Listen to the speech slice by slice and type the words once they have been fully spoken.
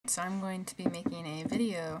so I'm going to be making a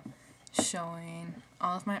video showing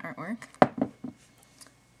all of my artwork.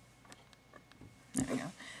 There we go.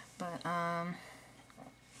 But, yeah,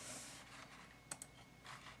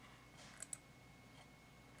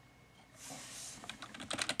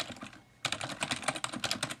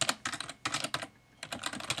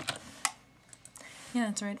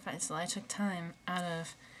 that's right, Faisal. I took time out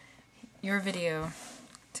of your video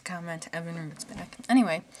to comment Evan Roots back.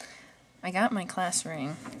 Anyway, I got my class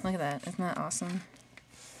ring. Look at that. Isn't that awesome?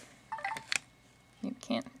 You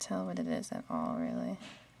can't tell what it is at all, really.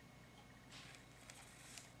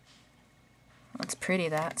 Well, it's pretty,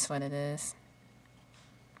 that's what it is.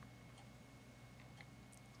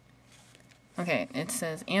 Okay, it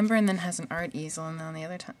says Amber and then has an art easel, and then on the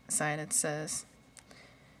other side it says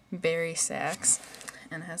berry sacks,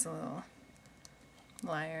 and it has a little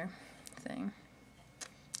lyre thing.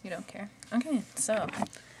 You don't care. Okay, so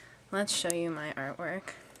let's show you my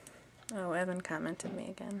artwork. Oh, Evan commented me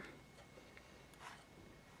again.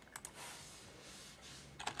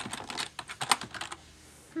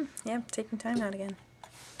 Yeah, taking time out again.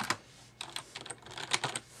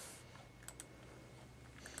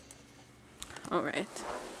 Alright.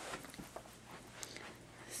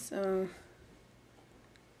 So,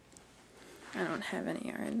 I don't have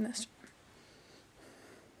any art in this.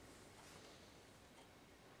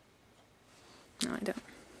 No, I don't.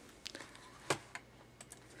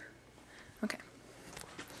 Okay.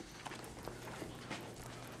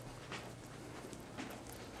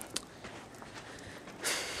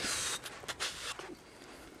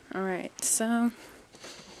 Alright, so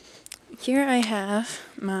here I have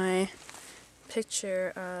my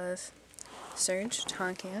picture of Serge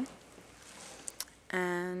Tonkian,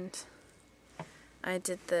 and I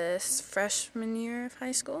did this freshman year of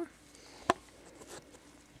high school.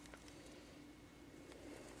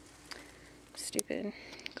 Stupid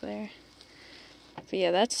glare. But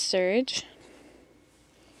yeah, that's Serge.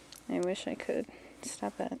 I wish I could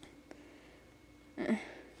stop that.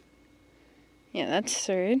 Yeah, that's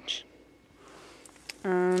Serge.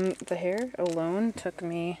 The hair alone took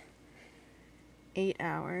me 8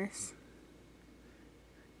 hours.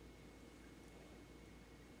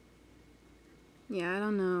 Yeah, I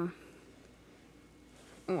don't know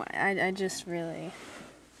why. I just really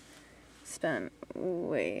spent a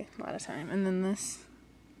lot of time. And then this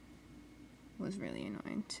was really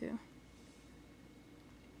annoying too.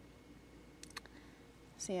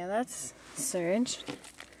 So yeah, that's Serge.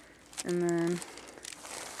 And then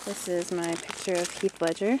this is my picture of Heath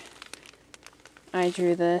Ledger. I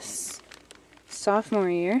drew this sophomore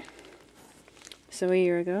year, so a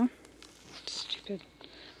year ago. Stupid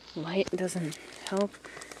light doesn't help.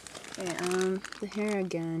 Okay, the hair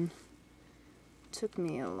again took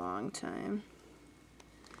me a long time.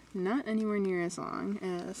 Not anywhere near as long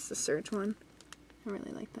as the Serge one. I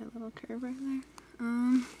really like that little curve right there.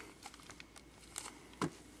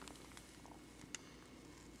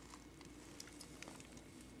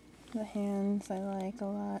 The hands I like a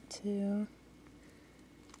lot too.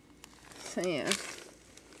 So yeah,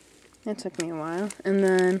 it took me a while. And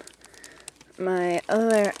then my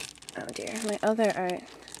other, oh dear, my other art,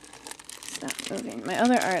 stop moving. My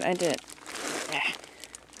other art I did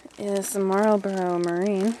is the Marlboro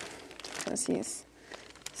Marine, because he's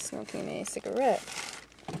smoking a cigarette.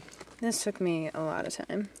 This took me a lot of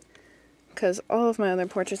time, because all of my other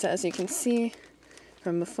portraits, as you can see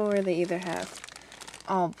from before, they either have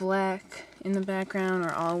all black in the background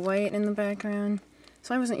or all white in the background.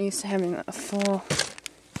 So I wasn't used to having a full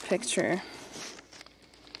picture.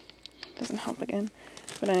 Doesn't help again.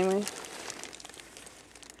 But anyway,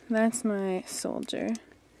 that's my soldier.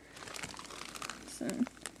 Some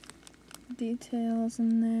details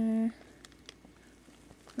in there.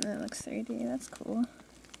 That looks 3D, that's cool.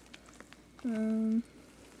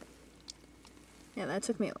 Yeah, that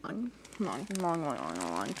took me a long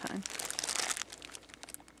time.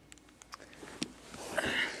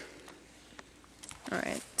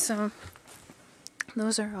 Alright, so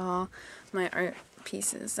those are all my art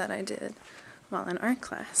pieces that I did while in art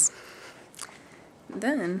class.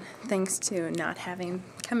 Then, thanks to not having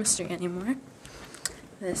chemistry anymore,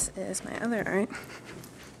 this is my other art.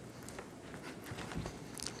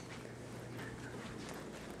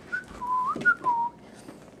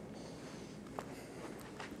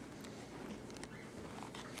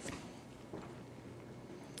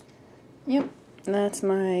 Yep, that's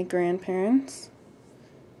my grandparents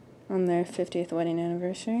on their 50th wedding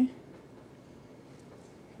anniversary.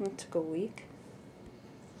 It took a week.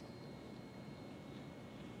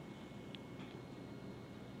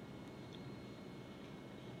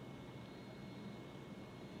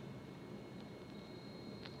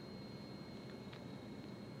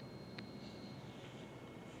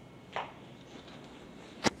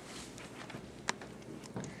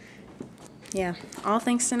 yeah, all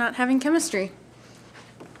thanks to not having chemistry.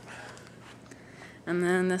 And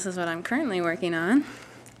then this is what I'm currently working on,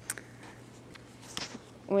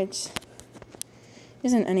 which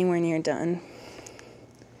isn't anywhere near done.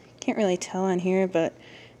 Can't really tell on here, but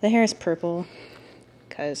the hair is purple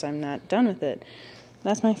because I'm not done with it.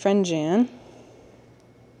 That's my friend Jan.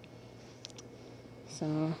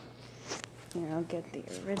 So, here, I'll get the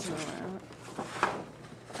original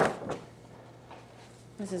out.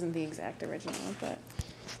 This isn't the exact original, but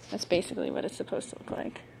that's basically what it's supposed to look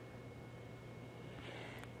like.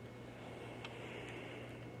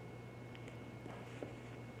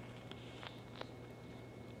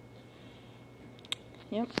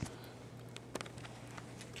 Yep.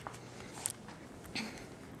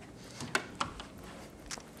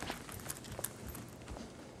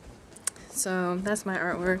 So that's my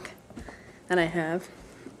artwork that I have,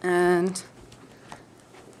 and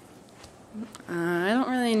I don't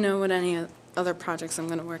really know what any other projects I'm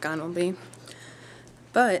going to work on will be,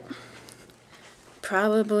 but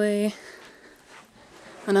probably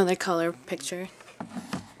another color picture,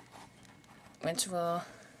 which will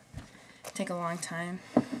take a long time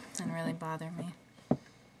and really bother me.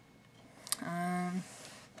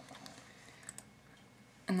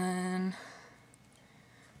 And then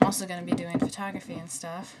I'm also going to be doing photography and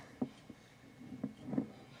stuff.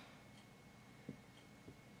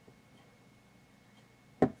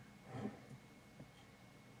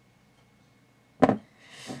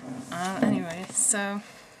 Anyway, so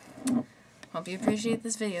hope you appreciate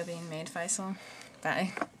this video being made, Faisal.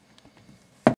 Bye.